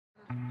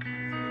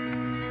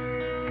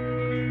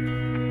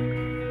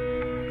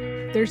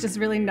There's just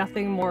really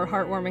nothing more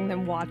heartwarming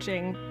than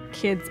watching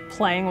kids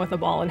playing with a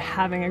ball and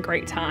having a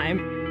great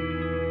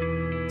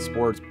time.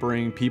 Sports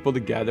bring people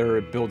together,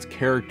 it builds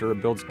character,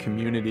 it builds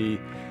community,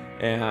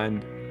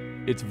 and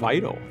it's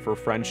vital for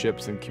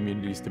friendships and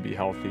communities to be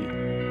healthy.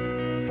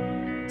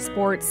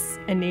 Sports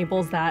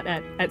enables that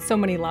at so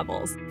many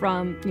levels,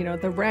 from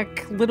the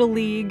rec little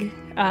league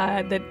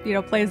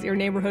that plays at your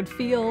neighborhood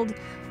field,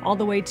 all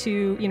the way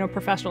to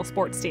professional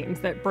sports teams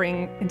that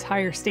bring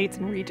entire states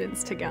and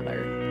regions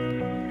together.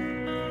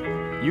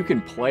 You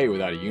can play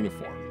without a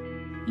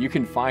uniform. You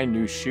can find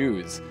new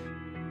shoes.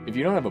 If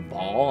you don't have a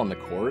ball on the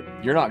court,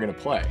 you're not going to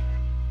play.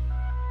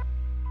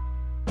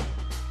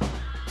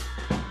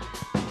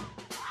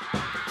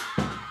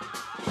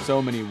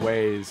 So many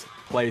ways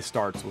play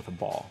starts with a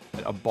ball.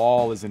 A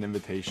ball is an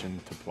invitation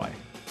to play.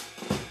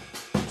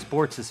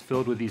 Sports is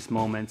filled with these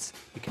moments.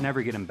 You can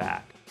never get them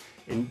back.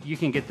 And you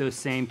can get those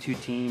same two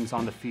teams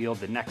on the field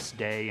the next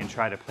day and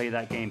try to play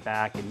that game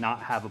back and not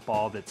have a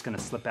ball that's going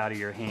to slip out of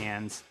your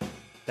hands.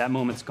 That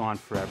moment's gone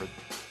forever.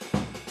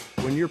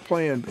 When you're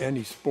playing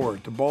any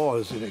sport, the ball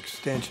is an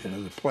extension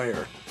of the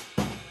player.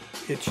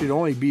 It should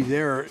only be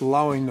there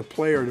allowing the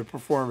player to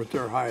perform at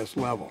their highest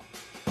level.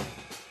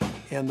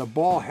 And the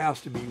ball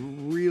has to be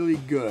really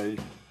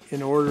good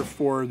in order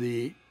for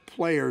the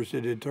players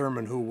to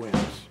determine who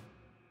wins.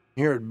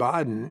 Here at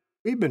Baden,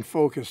 we've been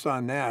focused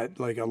on that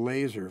like a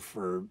laser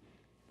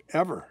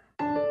forever.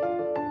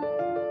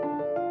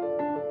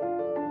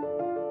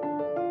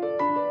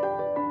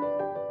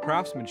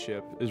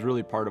 Craftsmanship is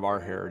really part of our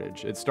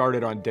heritage. It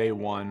started on day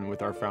one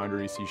with our founder,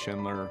 E.C.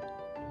 Schindler,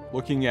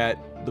 looking at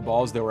the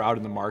balls that were out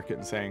in the market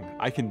and saying,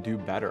 I can do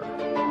better.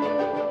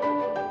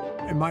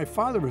 And my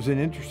father was an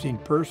interesting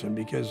person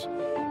because,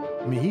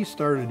 he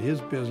started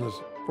his business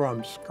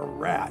from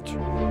scratch.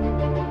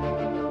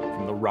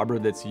 From the rubber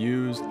that's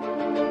used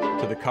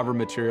to the cover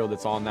material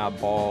that's on that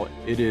ball,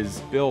 it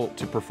is built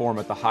to perform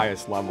at the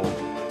highest level.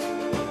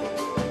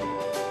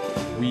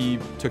 We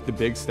took the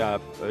big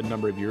step a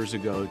number of years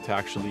ago to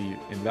actually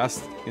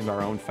invest in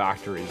our own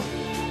factory.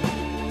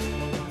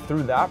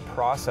 Through that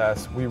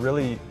process, we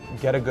really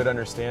get a good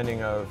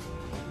understanding of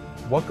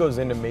what goes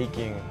into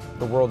making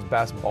the world's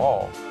best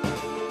ball.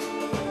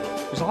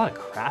 There's a lot of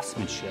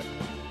craftsmanship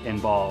in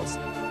balls.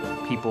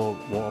 People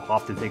will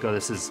often think, oh,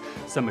 this is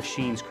some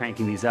machines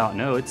cranking these out.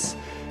 No, it's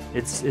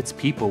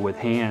people with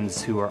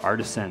hands who are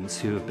artisans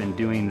who have been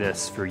doing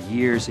this for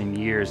years and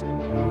years.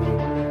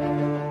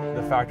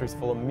 The factory's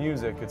full of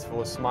music, it's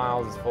full of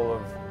smiles, it's full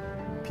of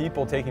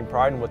people taking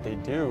pride in what they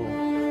do.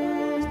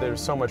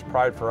 There's so much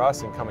pride for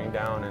us in coming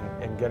down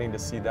and getting to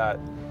see that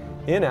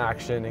in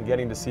action and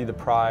getting to see the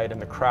pride and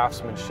the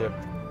craftsmanship,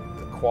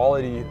 the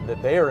quality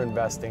that they are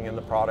investing in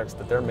the products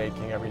that they're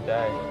making every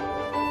day.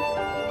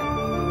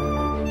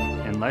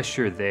 Unless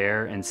you're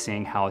there and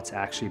seeing how it's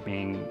actually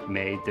being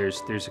made, there's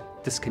a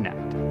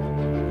disconnect.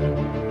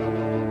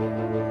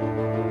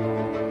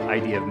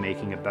 Idea of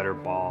making a better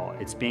ball.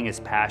 It's being as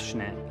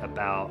passionate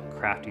about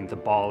crafting the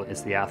ball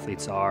as the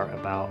athletes are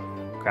about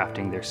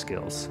crafting their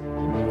skills.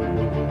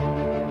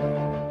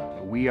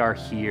 We are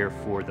here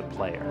for the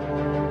player.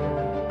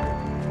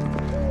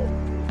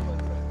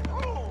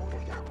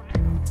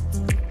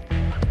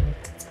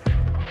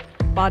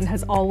 Baden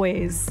has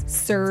always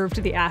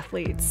served the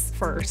athletes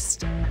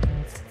first.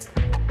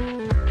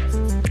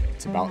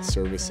 It's about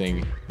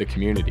servicing the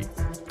community.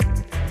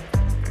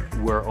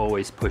 We're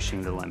always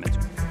pushing the limits.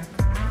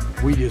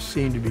 We just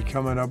seem to be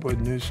coming up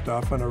with new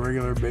stuff on a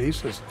regular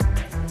basis.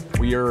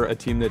 We are a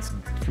team that's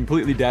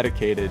completely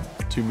dedicated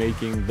to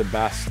making the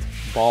best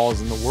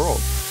balls in the world.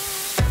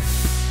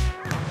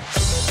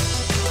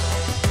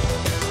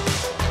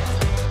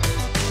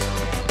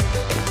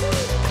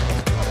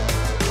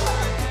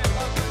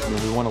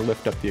 We want to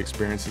lift up the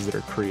experiences that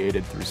are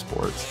created through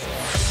sports.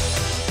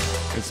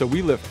 And so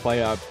we lift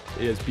play up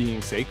as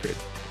being sacred,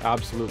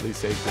 absolutely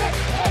sacred.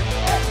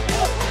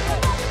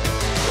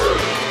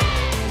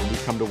 We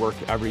come to work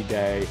every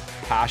day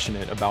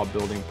passionate about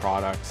building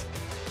products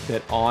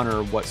that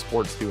honor what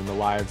sports do in the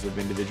lives of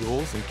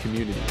individuals and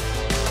communities.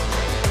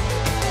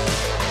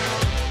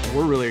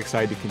 We're really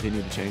excited to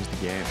continue to change the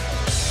game.